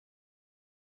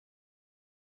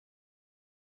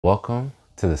Welcome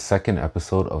to the second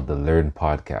episode of the Learn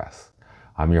Podcast.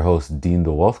 I'm your host, Dean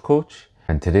the Wealth Coach,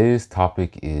 and today's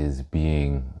topic is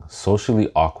being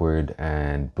socially awkward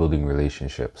and building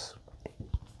relationships.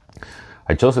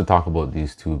 I chose to talk about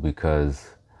these two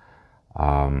because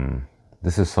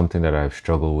this is something that I've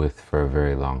struggled with for a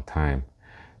very long time,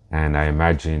 and I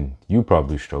imagine you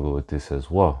probably struggle with this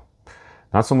as well.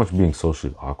 Not so much being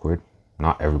socially awkward,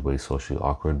 not everybody's socially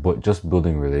awkward, but just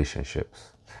building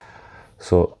relationships.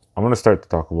 So I'm going to start to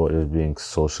talk about it being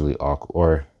socially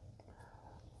awkward,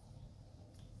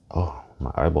 oh, my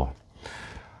eyeball.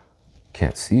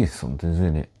 Can't see, something's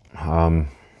in it.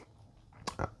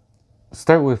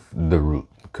 Start with the root,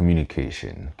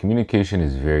 communication. Communication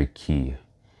is very key.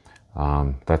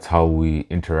 That's how we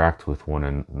interact with one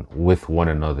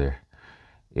another.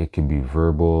 It can be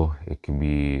verbal. It can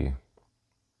be,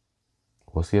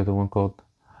 what's the other one called?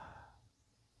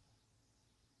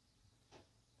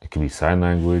 It can be sign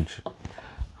language.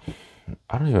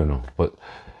 I don't even know, but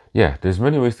yeah, there's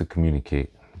many ways to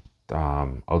communicate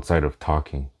outside of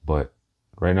talking. But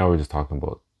right now we're just talking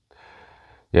about,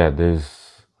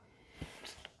 let's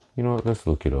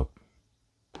look it up.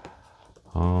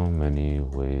 How many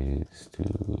ways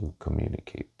to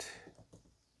communicate?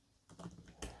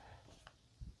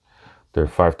 There are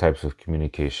 5 types of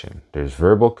communication. There's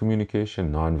verbal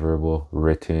communication, nonverbal,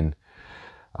 written,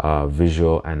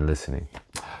 visual, and listening.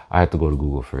 I had to go to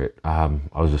Google for it. I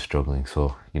was just struggling,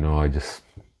 so I just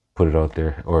put it out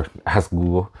there or ask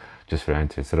Google just for the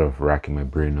answer instead of racking my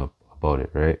brain up about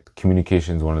it. Right?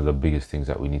 Communication is one of the biggest things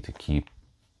that we need to keep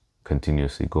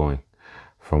continuously going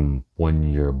from when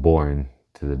you're born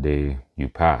to the day you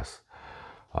pass.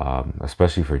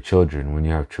 Especially for children. When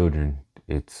you have children,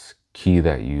 it's key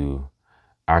that you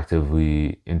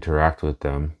actively interact with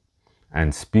them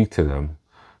and speak to them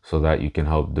so that you can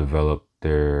help develop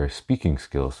their speaking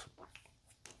skills.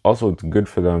 Also, it's good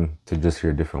for them to just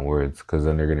hear different words because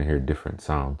then they're going to hear different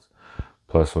sounds.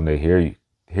 Plus, when they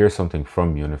hear something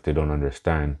from you, and if they don't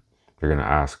understand, they're going to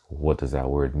ask, what does that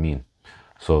word mean?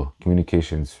 So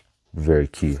communication's very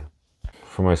key.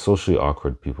 For my socially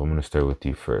awkward people, I'm going to start with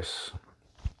you first.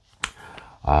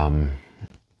 I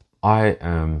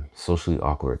am socially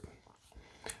awkward.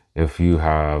 If you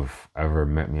have ever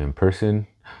met me in person,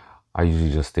 I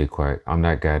usually just stay quiet. I'm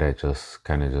that guy that just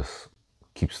kind of just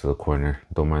keeps to the corner.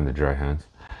 Don't mind the dry hands.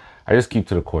 I just keep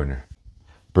to the corner.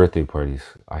 Birthday parties.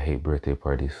 I hate birthday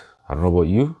parties. I don't know about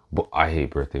you, but I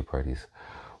hate birthday parties.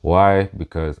 Why?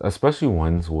 Because especially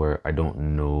ones where I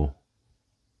don't know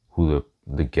who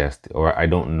the guest, or I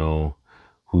don't know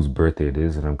whose birthday it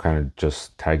is and I'm kind of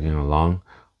just tagging along,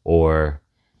 or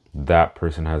that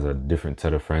person has a different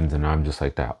set of friends and I'm just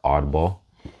like that oddball.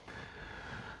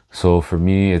 So for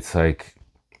me, it's like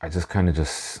I just kind of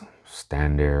just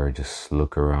stand there or just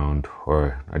look around,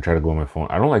 or I try to go on my phone.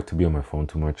 I don't like to be on my phone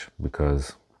too much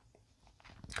because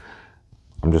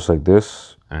I'm just like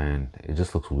this and it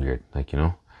just looks weird,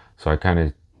 so I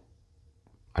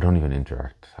don't even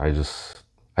interact. I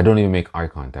don't even make eye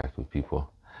contact with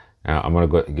people. Now I'm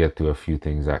gonna get through a few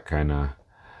things that kind of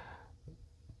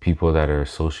people that are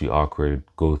socially awkward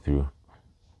go through.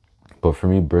 But for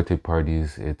me, birthday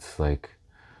parties, it's like,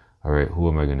 all right, who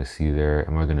am I going to see there?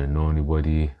 Am I going to know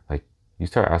anybody? Like, you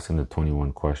start asking the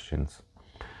 21 questions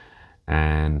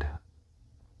and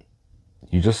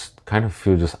you just kind of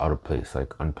feel just out of place,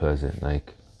 like unpleasant.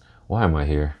 Like, why am I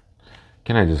here?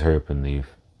 Can I just hurry up and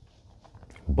leave?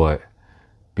 But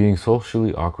being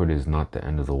socially awkward is not the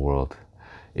end of the world.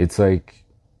 It's like,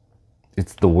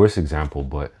 it's the worst example,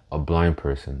 but a blind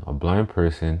person,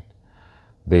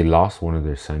 they lost one of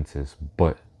their senses,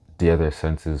 but the other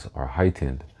senses are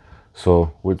heightened.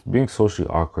 So with being socially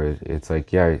awkward, it's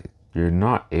like, yeah, you're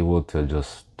not able to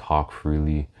just talk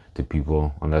freely to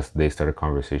people unless they start a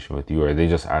conversation with you or they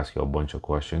just ask you a bunch of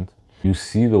questions. You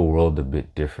see the world a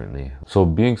bit differently. So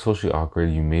being socially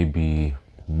awkward, you may be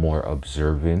more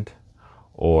observant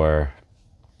or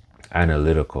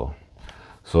analytical.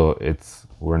 So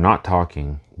we're not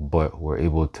talking, but we're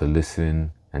able to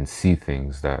listen and see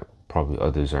things that probably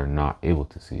others are not able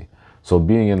to see. So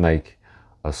being in like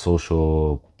a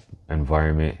social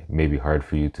environment may be hard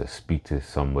for you to speak to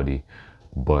somebody,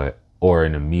 or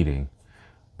in a meeting.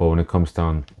 But when it comes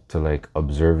down to like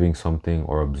observing something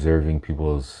or observing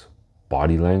people's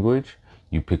body language,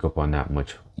 you pick up on that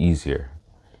much easier.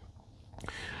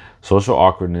 Social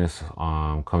awkwardness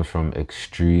comes from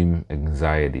extreme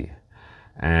anxiety.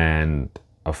 And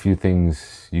a few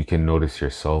things you can notice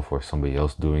yourself or somebody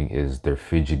else doing is they're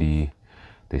fidgety,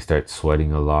 they start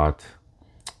sweating a lot,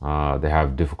 they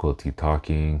have difficulty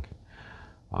talking,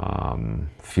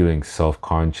 feeling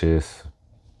self-conscious,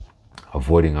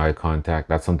 Avoiding eye contact,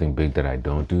 that's something big that I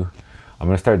don't do. I'm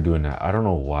gonna start doing that. I don't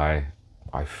know why.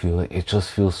 I feel like it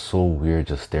just feels so weird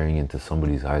just staring into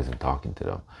somebody's eyes and talking to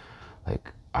them.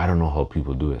 Like, I don't know how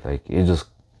people do it. Like, it just,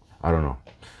 I don't know.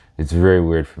 It's very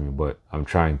weird for me, but I'm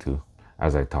trying to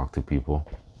as I talk to people.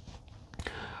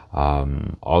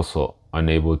 Also,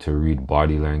 unable to read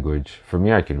body language. For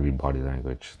me, I can read body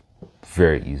language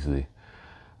very easily.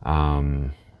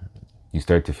 You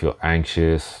start to feel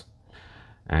anxious,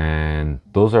 and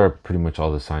those are pretty much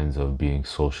all the signs of being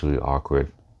socially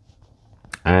awkward.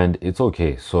 And it's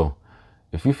okay. So,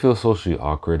 if you feel socially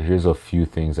awkward, here's a few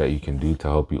things that you can do to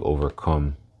help you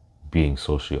overcome being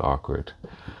socially awkward.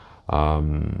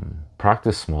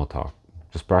 Practice small talk.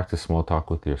 Just practice small talk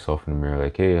with yourself in the mirror,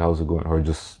 like, hey, how's it going? Or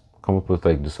just come up with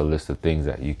like just a list of things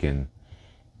that you can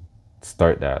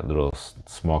start that little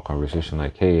small conversation,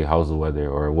 like, hey, how's the weather?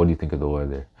 Or what do you think of the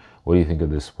weather? What do you think of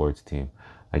this sports team?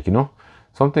 Like,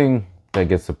 something that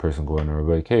gets the person going, or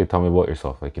like, hey, tell me about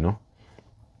yourself. Like,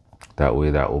 that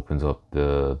way that opens up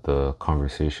the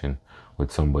conversation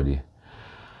with somebody.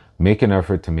 Make an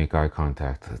effort to make eye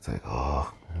contact. It's like,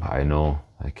 oh, I know,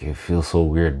 like, it feels so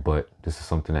weird, but this is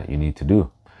something that you need to do.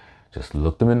 Just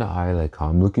look them in the eye, like how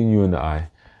I'm looking you in the eye,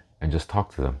 and just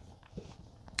talk to them.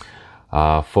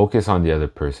 Focus on the other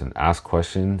person. Ask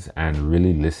questions and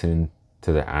really listen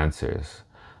to the answers.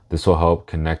 This will help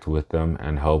connect with them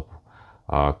and help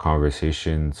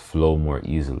conversations flow more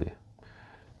easily.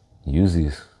 Use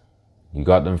these. You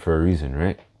got them for a reason,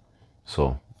 right?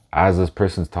 So as this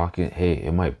person's talking, hey,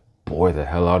 it might bore the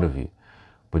hell out of you,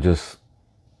 but just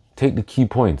take the key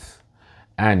points.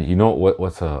 And you know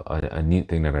what's a neat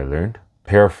thing that I learned?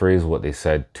 Paraphrase what they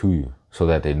said to you so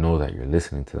that they know that you're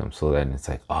listening to them. So then it's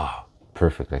like,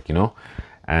 perfect. Like,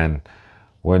 and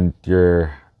when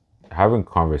you're having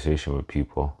conversation with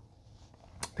people,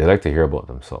 they like to hear about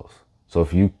themselves. So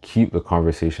if you keep the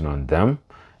conversation on them,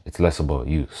 it's less about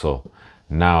you. So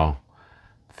now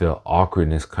the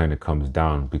awkwardness kind of comes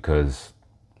down because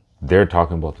they're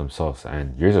talking about themselves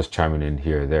and you're just chiming in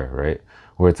here or there, right?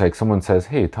 Where it's like someone says,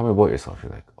 hey, tell me about yourself.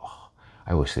 You're like, oh,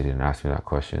 I wish they didn't ask me that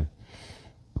question.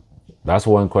 That's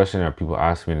one question that people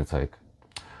ask me, and it's like,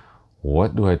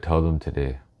 what do I tell them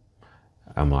today?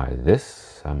 Am I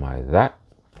this? Am I that?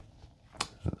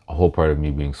 A whole part of me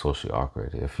being socially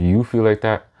awkward. If you feel like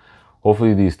that,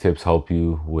 hopefully these tips help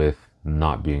you with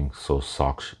not being so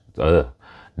socially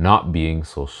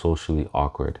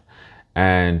awkward,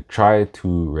 and try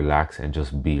to relax and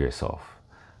just be yourself.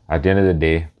 At the end of the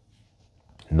day,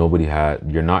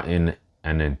 you're not in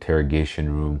an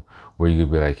interrogation room where you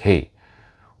could be like, hey,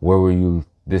 where were you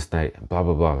this night? Blah,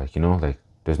 blah, blah. Like, like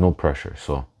there's no pressure.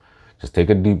 So just take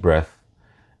a deep breath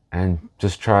and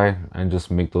just try and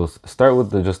just make start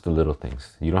with just the little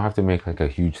things. You don't have to make like a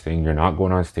huge thing. You're not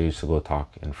going on stage to go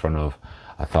talk in front of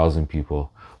 1,000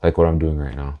 people like what I'm doing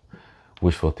right now.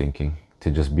 Wishful thinking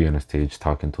to just be on a stage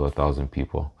talking to 1,000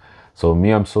 people. So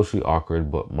me, I'm socially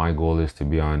awkward, but my goal is to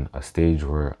be on a stage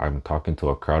where I'm talking to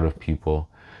a crowd of people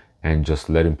and just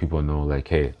letting people know, like,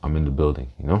 hey, I'm in the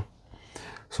building,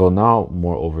 So now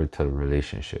more over to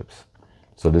relationships.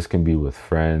 So this can be with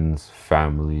friends,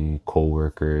 family,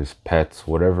 co-workers, pets,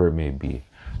 whatever it may be.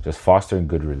 Just fostering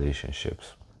good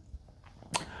relationships.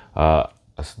 And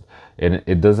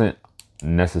it doesn't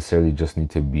necessarily just need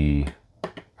to be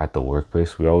at the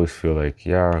workplace. We always feel like,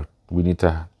 yeah, we need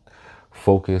to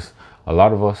focus. A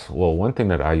lot of us, well, one thing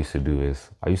that I used to do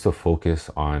is I used to focus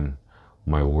on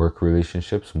my work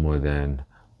relationships more than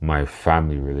my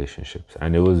family relationships.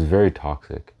 And it was very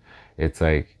toxic. It's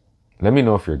like, let me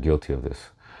know if you're guilty of this.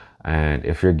 And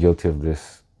if you're guilty of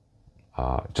this,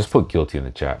 just put guilty in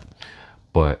the chat.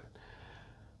 But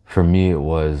for me, it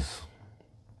was,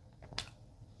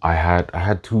 I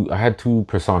had two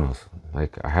personas.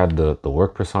 Like I had the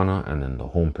work persona and then the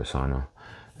home persona.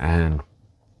 And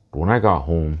when I got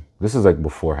home, this is like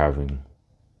before having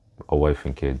a wife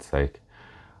and kids, like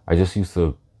I just used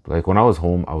to, like when I was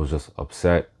home, I was just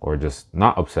upset, or just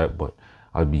not upset, but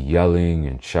I'd be yelling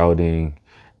and shouting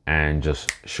and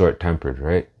just short-tempered,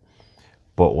 right?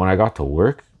 But when I got to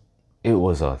work, it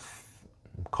was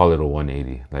call it a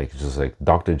 180, like just like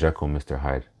Dr. Jekyll, Mr.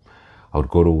 Hyde. I would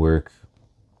go to work,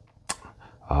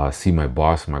 see my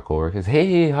boss and my coworkers,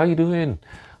 hey, how you doing?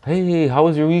 Hey, how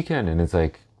was your weekend? And it's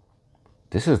like,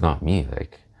 this is not me.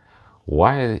 Like,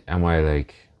 why am I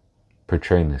like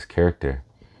portraying this character?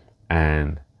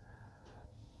 And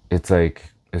it's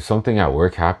like, if something at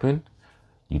work happened,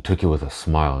 you took it with a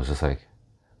smile. It's just like,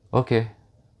 okay,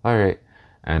 all right.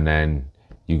 And then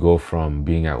you go from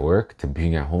being at work to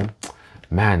being at home.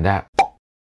 Man, that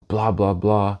blah, blah,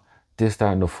 blah, this,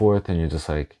 that, and the fourth. And you're just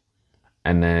like,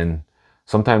 and then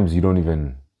Sometimes you don't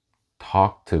even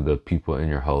talk to the people in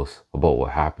your house about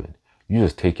what happened. You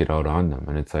just take it out on them.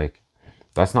 And it's like,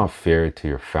 that's not fair to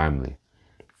your family.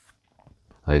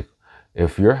 Like,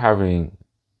 if you're having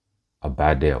a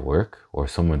bad day at work or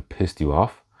someone pissed you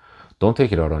off, don't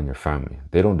take it out on your family.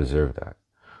 They don't deserve that.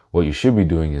 What you should be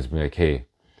doing is be like, hey,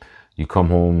 you come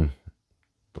home,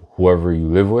 whoever you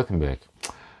live with, and be like,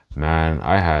 man,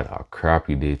 I had a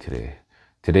crappy day today.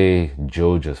 Today,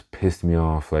 Joe just pissed me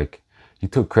off. Like, he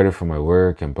took credit for my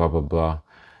work and blah, blah, blah.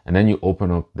 And then you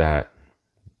open up that,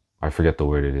 I forget the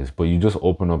word it is, but you just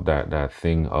open up that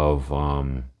thing of,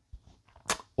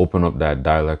 open up that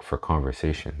dialect for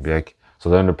conversation. Be like, so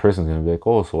then the person's going to be like,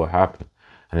 oh, so what happened?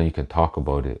 And then you can talk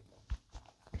about it.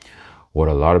 What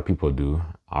a lot of people do,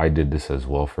 I did this as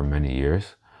well for many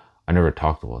years. I never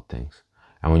talked about things.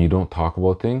 And when you don't talk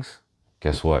about things,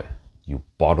 guess what? You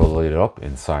bottle it up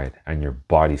inside and your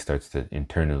body starts to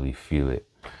internally feel it.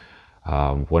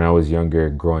 When I was younger,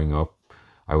 growing up,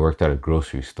 I worked at a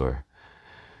grocery store.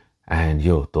 And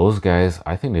yo, those guys,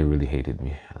 I think they really hated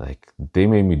me. Like, they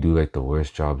made me do like the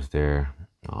worst jobs there.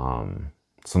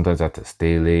 Sometimes I had to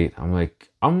stay late. I'm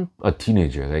like, I'm a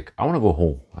teenager. Like, I want to go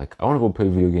home. Like, I want to go play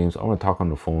video games. I want to talk on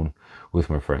the phone with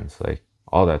my friends. Like,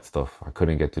 all that stuff I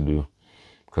couldn't get to do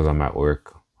because I'm at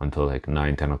work until like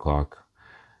 9, 10 o'clock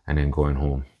and then going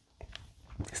home.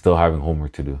 Still having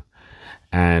homework to do.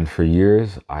 And for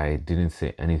years, I didn't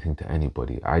say anything to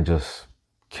anybody. I just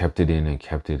kept it in and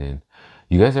kept it in.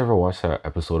 You guys ever watch that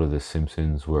episode of The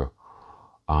Simpsons where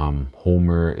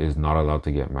Homer is not allowed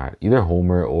to get mad? Either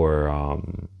Homer or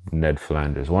Ned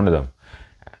Flanders, one of them.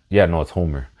 Yeah, no, it's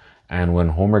Homer. And when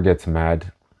Homer gets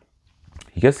mad,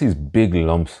 he gets these big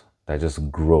lumps that just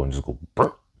grow and just go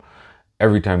burp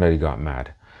every time that he got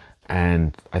mad.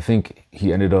 And I think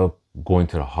he ended up going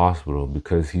to the hospital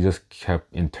because he just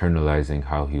kept internalizing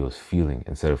how he was feeling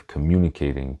instead of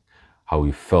communicating how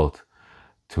he felt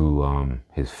to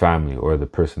his family or the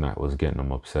person that was getting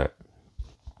him upset.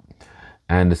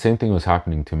 And the same thing was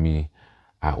happening to me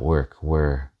at work,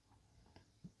 where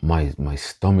my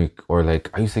stomach, or like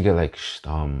I used to get like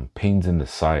pains in the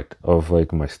side of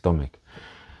like my stomach,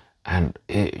 and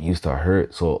it used to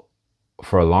hurt. So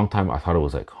for a long time I thought it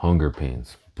was like hunger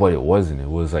pains, but it wasn't. It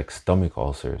was like stomach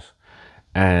ulcers.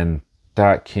 And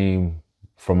that came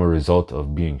from a result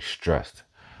of being stressed,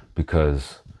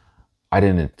 because I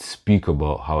didn't speak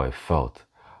about how I felt.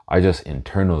 I just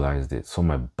internalized it. So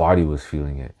my body was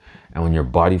feeling it. And when your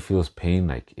body feels pain,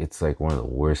 like, it's like one of the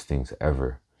worst things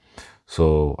ever.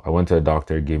 So I went to a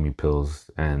doctor, gave me pills,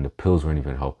 and the pills weren't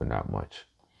even helping that much.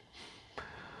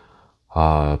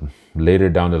 Later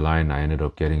down the line, I ended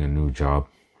up getting a new job,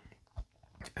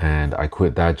 and I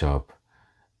quit that job.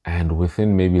 And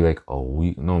within maybe like a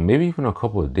week, no, maybe even a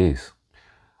couple of days,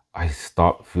 I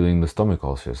stopped feeling the stomach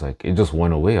ulcers. Like, it just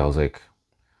went away. I was like,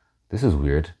 this is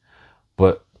weird.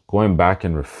 But going back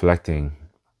and reflecting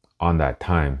on that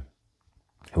time,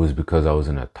 it was because I was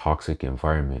in a toxic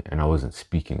environment and I wasn't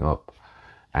speaking up.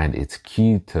 And it's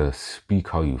key to speak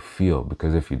how you feel,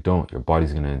 because if you don't, your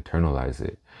body's going to internalize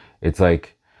it. It's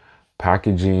like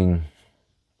packaging.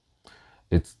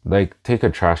 It's like, take a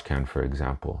trash can, for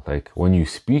example. Like, when you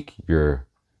speak, you're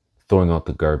throwing out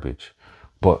the garbage.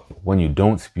 But when you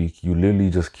don't speak, you literally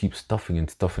just keep stuffing and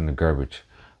stuffing the garbage.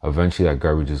 Eventually that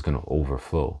garbage is going to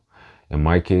overflow. In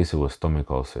my case, it was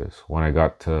stomach ulcers. When I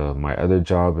got to my other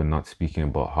job and not speaking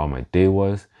about how my day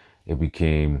was, it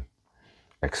became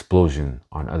explosion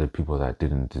on other people that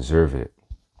didn't deserve it.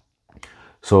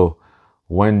 So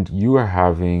when you are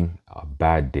having a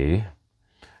bad day,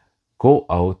 go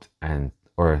out and,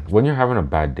 or when you're having a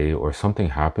bad day or something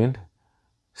happened,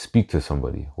 speak to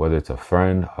somebody, whether it's a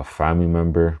friend, a family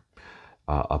member,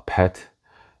 a pet.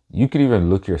 You could even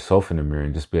look yourself in the mirror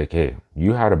and just be like, hey,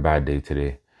 you had a bad day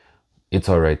today. It's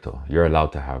all right though. You're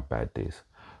allowed to have bad days.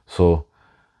 So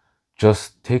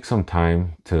just take some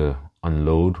time to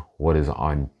unload what is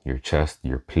on your chest,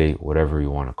 your plate, whatever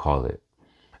you want to call it,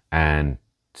 and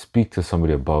speak to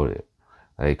somebody about it.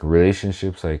 Like,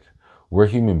 relationships, like, we're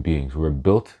human beings. We're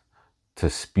built to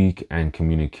speak and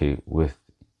communicate with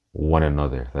one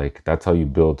another. Like, that's how you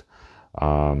build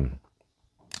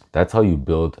that's how you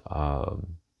build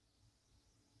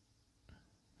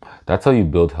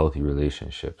healthy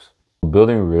relationships.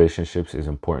 Building relationships is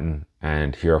important,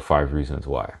 and here are 5 reasons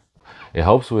why. It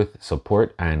helps with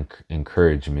support and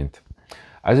encouragement.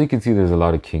 As you can see, there's a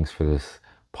lot of kinks for this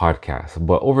podcast,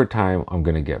 but over time I'm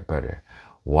going to get better.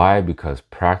 Why? Because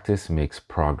practice makes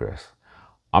progress.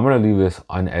 I'm going to leave this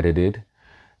unedited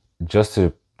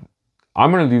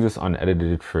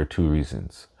for 2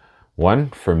 reasons. 1,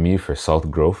 for me, for self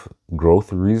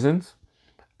growth reasons,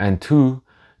 and 2,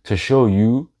 to show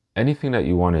you anything that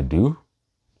you want to do,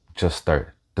 just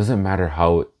start. Doesn't matter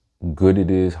how good it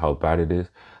is, how bad it is.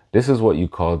 This is what you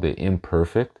call the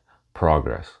imperfect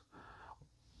progress.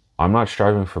 I'm not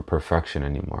striving for perfection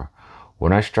anymore.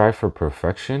 When I strive for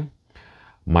perfection,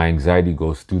 my anxiety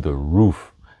goes through the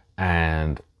roof.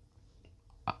 And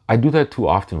I do that too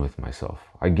often with myself.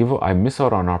 I miss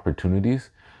out on opportunities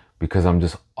because I'm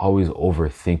just always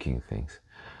overthinking things.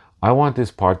 I want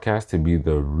this podcast to be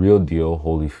the real deal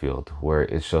Holyfield, where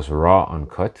it's just raw,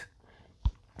 uncut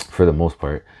for the most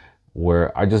part,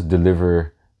 where I just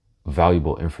deliver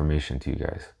valuable information to you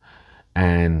guys.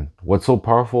 And what's so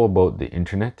powerful about the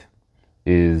internet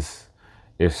is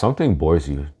if something bores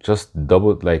you, just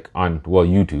double, like on, well,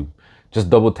 YouTube, just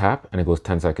double tap and it goes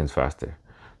 10 seconds faster.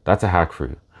 That's a hack for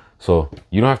you. So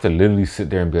you don't have to literally sit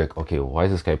there and be like, okay, why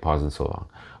is this guy pausing so long?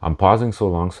 I'm pausing so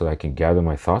long so that I can gather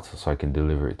my thoughts so I can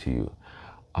deliver it to you.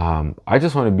 I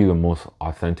just want to be the most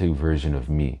authentic version of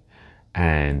me.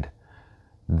 And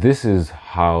this is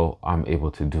how I'm able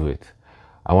to do it.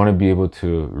 I want to be able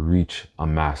to reach a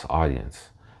mass audience.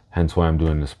 Hence why I'm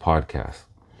doing this podcast.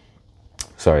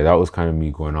 Sorry, that was kind of me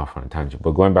going off on a tangent,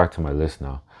 but going back to my list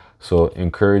now. So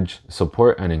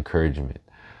support and encouragement.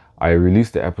 I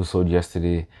released the episode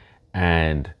yesterday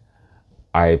and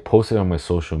I posted on my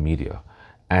social media.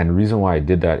 And the reason why I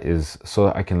did that is so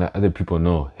that I can let other people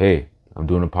know, hey, I'm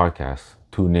doing a podcast,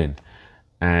 tune in.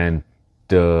 And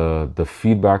the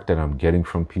feedback that I'm getting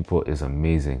from people is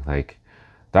amazing. Like,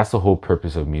 that's the whole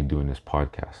purpose of me doing this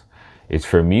podcast. It's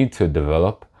for me to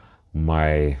develop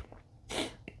my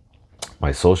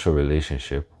social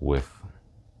relationship with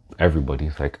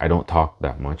everybody. Like, I don't talk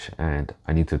that much and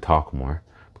I need to talk more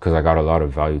because I got a lot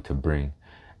of value to bring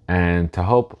and to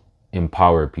help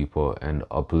empower people and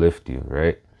uplift you,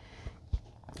 right?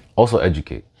 Also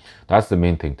educate. That's the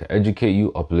main thing, to educate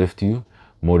you, uplift you,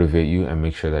 motivate you, and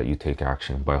make sure that you take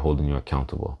action by holding you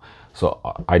accountable. So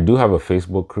I do have a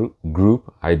Facebook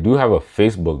group. I do have a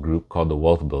Facebook group called the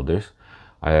Wealth Builders.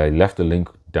 I left the link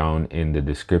down in the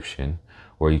description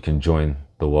where you can join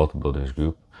the Wealth Builders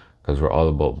group because we're all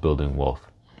about building wealth.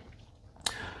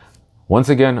 Once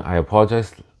again, I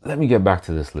apologize. Let me get back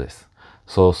to this list.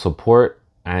 So support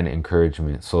and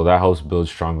encouragement. So that helps build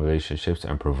strong relationships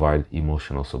and provide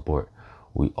emotional support.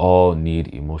 We all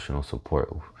need emotional support.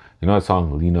 You know that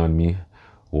song, Lean on Me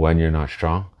When You're Not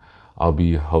Strong? I'll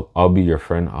be your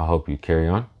friend. I'll help you carry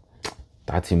on.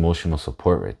 That's emotional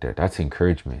support right there. That's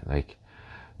encouragement. Like,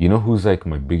 you know who's like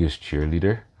my biggest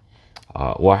cheerleader?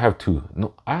 Well, I have two.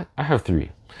 No, I have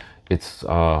three. It's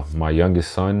my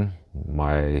youngest son,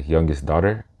 my youngest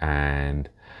daughter, and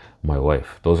my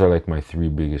wife. Those are like my three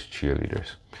biggest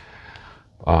cheerleaders.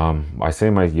 I say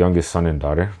my youngest son and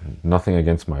daughter, nothing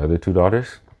against my other two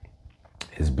daughters,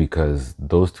 is because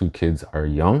those two kids are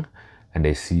young and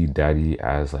they see daddy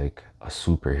as like a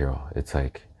superhero. It's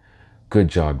like, good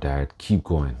job, dad, keep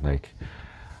going. Like,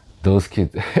 those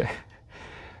kids,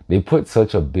 they put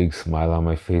such a big smile on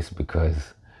my face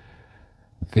because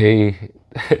they,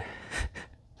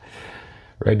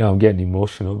 right now I'm getting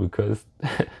emotional because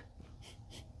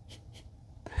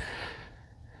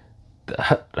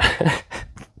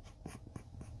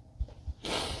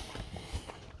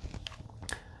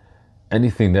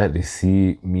anything that they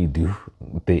see me do,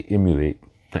 they emulate.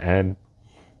 And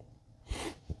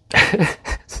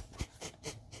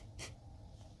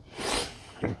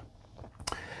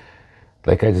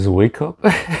like, I just wake up.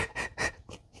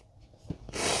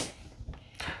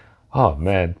 Oh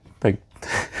man, like,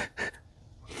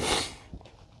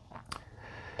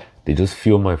 they just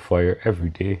feel my fire every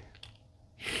day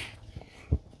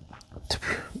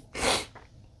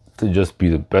to just be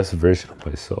the best version of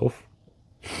myself.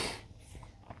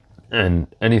 And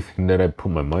anything that I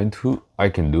put my mind to, I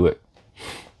can do it.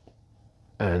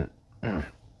 And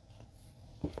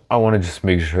I want to just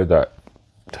make sure that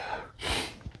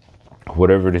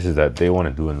whatever it is that they want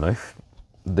to do in life,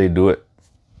 they do it.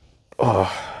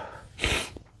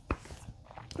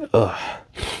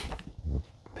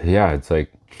 Yeah, it's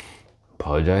like,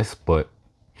 apologize, but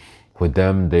with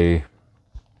them,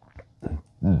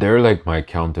 they're like my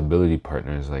accountability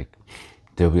partners. Like,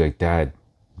 they'll be like, Dad,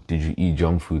 did you eat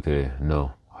junk food today?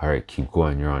 No. All right, keep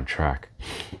going. You're on track.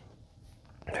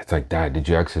 It's like, Dad, did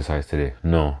you exercise today?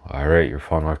 No. All right, you're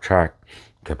falling off track.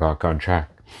 Get back on track.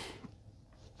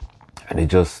 And they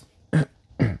just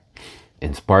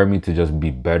inspire me to just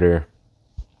be better.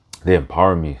 They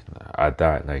empower me at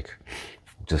that. Like,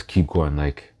 just keep going.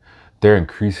 Like, they're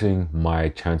increasing my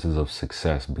chances of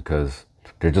success because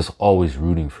they're just always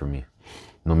rooting for me.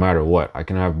 No matter what, I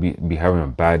can be having a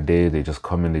bad day. They just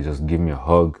come in, they just give me a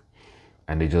hug,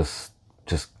 and they just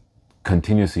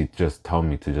continuously just tell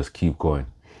me to just keep going,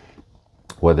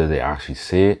 whether they actually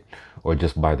say it or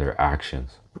just by their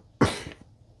actions.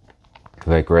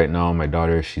 Like right now, my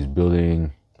daughter, she's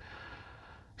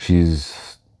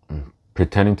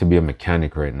pretending to be a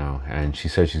mechanic right now, and she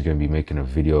said she's going to be making a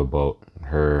video about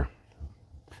her,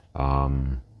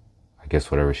 I guess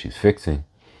whatever she's fixing.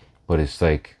 But it's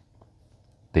like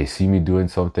they see me doing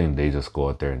something, they just go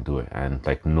out there and do it, and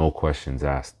like no questions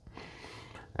asked.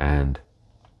 And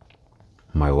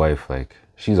my wife, like,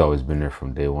 she's always been there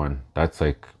from day one. That's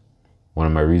like one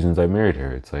of my reasons I married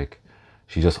her. It's like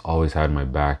she just always had my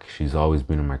back. She's always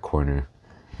been in my corner.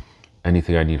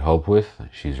 Anything I need help with,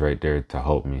 she's right there to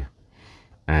help me.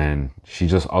 And she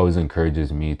just always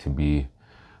encourages me to be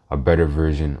a better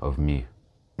version of me.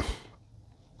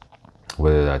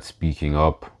 Whether that's speaking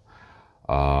up,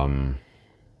 the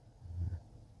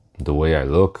way I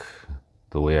look,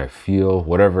 the way I feel,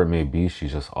 whatever it may be,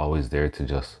 she's just always there to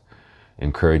just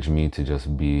encourage me to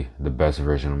just be the best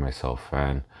version of myself.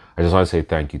 And I just want to say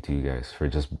thank you to you guys for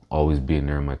just always being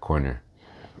there in my corner.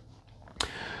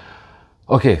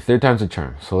 Okay, third time's a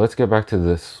charm. So let's get back to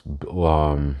this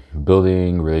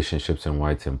building relationships and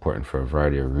why it's important for a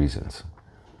variety of reasons.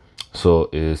 So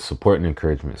is support and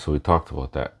encouragement. So we talked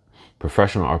about that.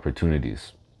 Professional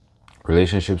opportunities.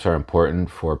 Relationships are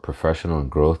important for professional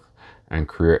growth and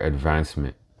career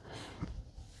advancement.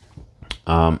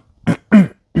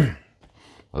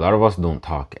 A lot of us don't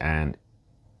talk, and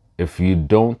if you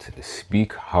don't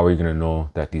speak, how are you going to know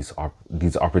that these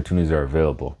opportunities are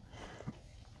available?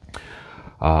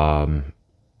 All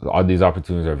these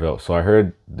opportunities are available. So I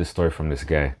heard this story from this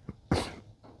guy.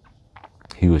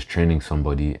 He was training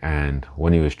somebody, and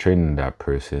when he was training that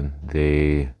person,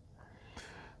 he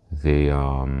was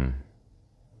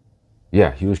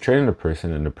training the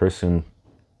person, and the person,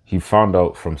 he found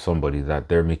out from somebody that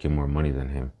they're making more money than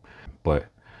him. But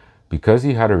because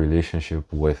he had a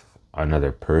relationship with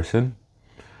another person,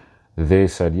 they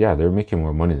said, yeah, they're making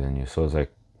more money than you. So I was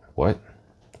like, what?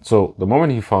 So the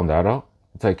moment he found that out,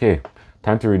 it's like, hey,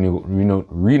 time to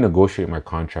renegotiate my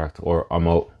contract, or I'm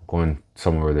out going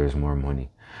somewhere where there's more money.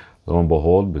 Lo and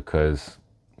behold, because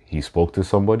he spoke to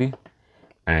somebody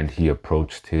and he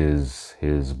approached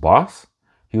his boss,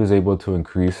 he was able to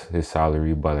increase his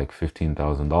salary by like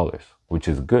 $15,000, which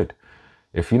is good.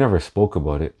 If he never spoke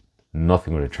about it,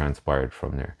 nothing would have transpired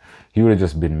from there. He would have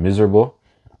just been miserable.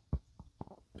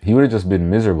 He would have just been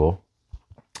miserable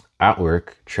at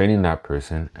work, training that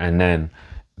person, and then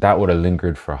that would have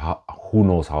lingered for who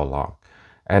knows how long.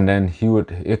 And then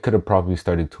it could have probably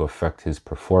started to affect his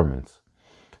performance.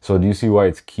 So do you see why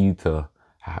it's key to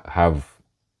have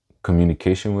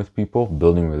communication with people,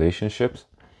 building relationships?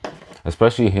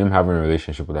 Especially him having a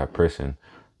relationship with that person,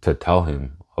 to tell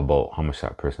him about how much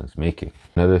that person's making.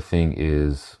 Another thing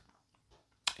is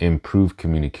improved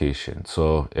communication.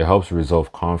 So it helps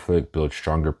resolve conflict, build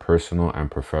stronger personal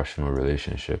and professional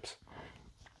relationships.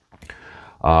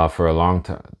 For a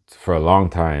long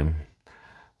time,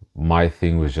 my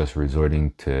thing was just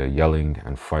resorting to yelling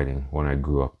and fighting when I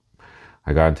grew up.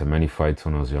 I got into many fights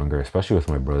when I was younger, especially with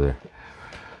my brother.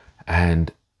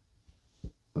 And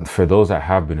for those that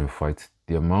have been in fights,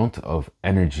 the amount of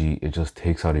energy it just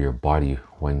takes out of your body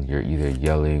when you're either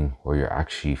yelling or you're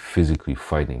actually physically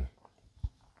fighting.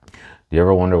 Do you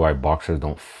ever wonder why boxers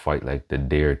don't fight like the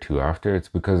day or two after? It's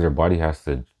because their body has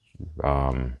to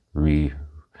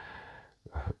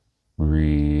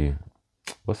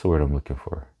what's the word I'm looking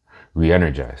for?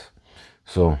 Re-energize.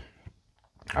 So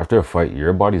after a fight,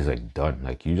 your body's like done.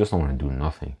 Like you just don't want to do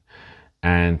nothing.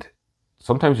 And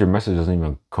sometimes your message doesn't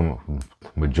even come,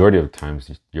 majority of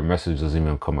times, your message doesn't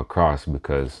even come across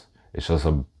because it's just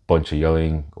a bunch of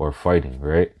yelling or fighting,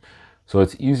 right? So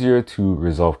it's easier to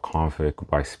resolve conflict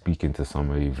by speaking to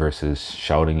somebody versus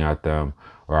shouting at them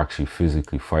or actually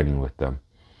physically fighting with them.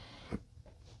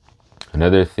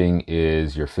 Another thing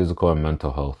is your physical and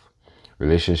mental health.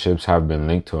 Relationships have been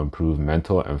linked to improve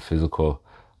mental and physical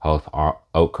health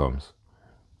outcomes.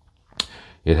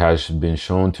 It has been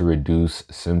shown to reduce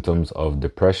symptoms of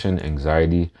depression,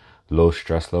 anxiety, low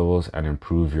stress levels, and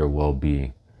improve your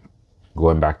well-being.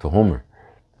 Going back to Homer.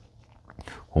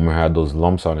 Homer had those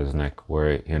lumps on his neck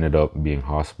where he ended up being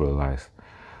hospitalized.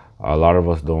 A lot of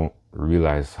us don't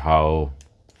realize how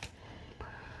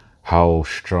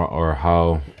strong or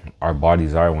how our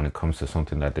bodies are when it comes to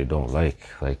something that they don't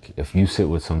like. Like if you sit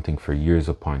with something for years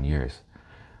upon years,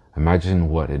 imagine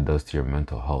what it does to your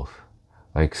mental health.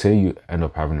 Like say you end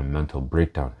up having a mental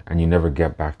breakdown and you never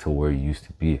get back to where you used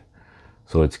to be.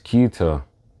 So it's key to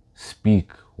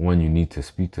speak when you need to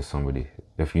speak to somebody.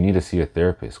 If you need to see a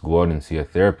therapist, go out and see a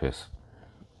therapist.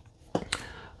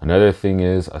 Another thing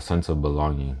is a sense of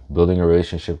belonging. Building a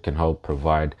relationship can help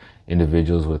provide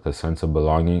individuals with a sense of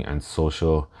belonging and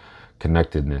social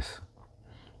connectedness.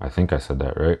 I think I said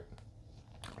that right.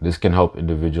 This can help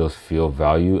individuals feel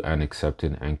valued and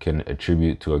accepted, and can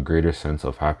attribute to a greater sense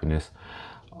of happiness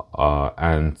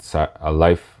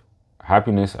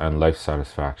happiness and life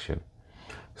satisfaction.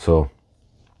 So,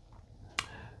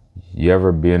 you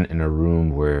ever been in a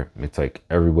room where it's like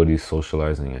everybody's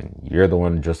socializing and you're the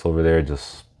one just over there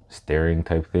just staring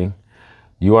type thing?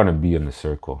 You want to be in the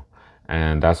circle,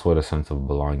 and that's what a sense of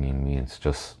belonging means.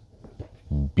 Just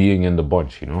being in the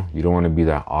bunch, you know. You don't want to be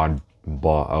that odd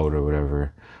ball out or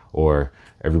whatever, or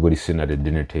everybody's sitting at a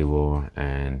dinner table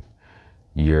and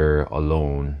you're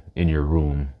alone in your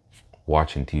room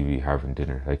watching TV, having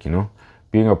dinner. Like, you know,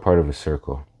 being a part of a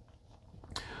circle.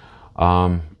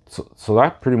 So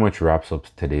that pretty much wraps up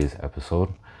today's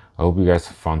episode. I hope you guys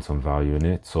found some value in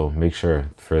it. So make sure,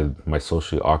 for my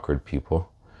socially awkward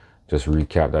people, just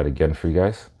recap that again for you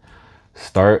guys.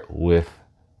 Start with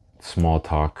small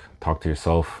talk. Talk to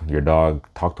yourself, your dog,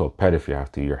 talk to a pet if you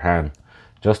have to, your hand,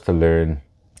 just to learn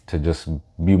to just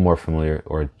be more familiar,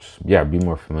 or be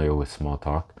more familiar with small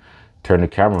talk. Turn the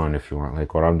camera on if you want,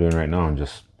 like what I'm doing right now, and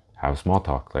just have small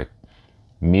talk. Like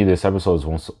me, this episode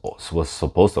was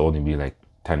supposed to only be like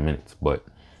 10 minutes, but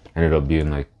ended up being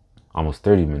like almost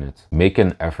 30 minutes. Make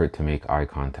an effort to make eye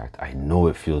contact. I know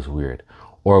it feels weird.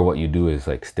 Or what you do is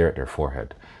like stare at their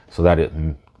forehead so that it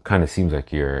kind of seems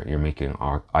like you're making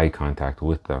eye contact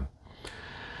with them.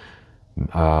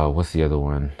 What's the other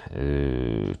one?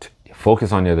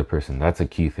 Focus on the other person. That's a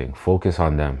key thing. Focus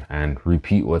on them and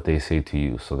repeat what they say to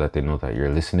you so that they know that you're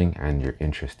listening and you're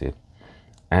interested.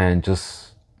 And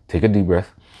just take a deep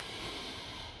breath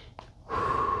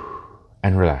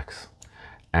and relax.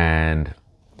 And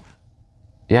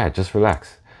yeah, just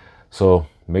relax. So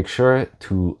make sure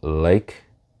to like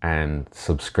and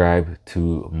subscribe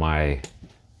to my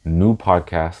new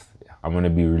podcast. I'm going to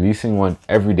be releasing one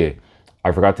every day.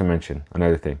 I forgot to mention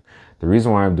another thing. The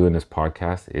reason why I'm doing this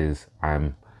podcast is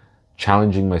I'm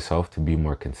challenging myself to be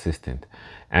more consistent.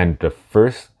 And the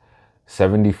first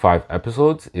 75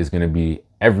 episodes is going to be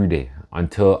every day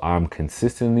until I'm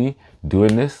consistently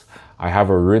doing this. I have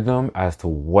a rhythm as to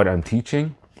what I'm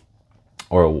teaching,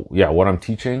 what I'm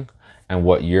teaching and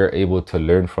what you're able to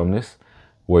learn from this,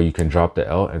 where you can drop the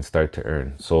L and start to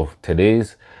earn. So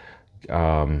today's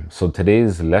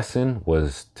lesson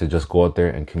was to just go out there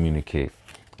and communicate.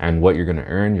 And what you're going to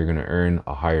earn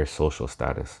a higher social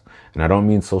status. And I don't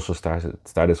mean social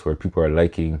status where people are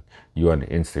liking you on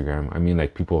Instagram. I mean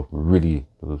like people really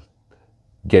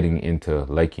getting into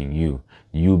liking you,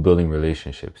 you building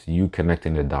relationships, you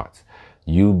connecting the dots,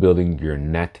 you building your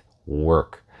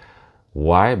network.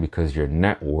 Why? Because your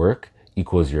network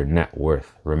equals your net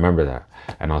worth. Remember that.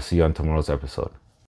 And I'll see you on tomorrow's episode.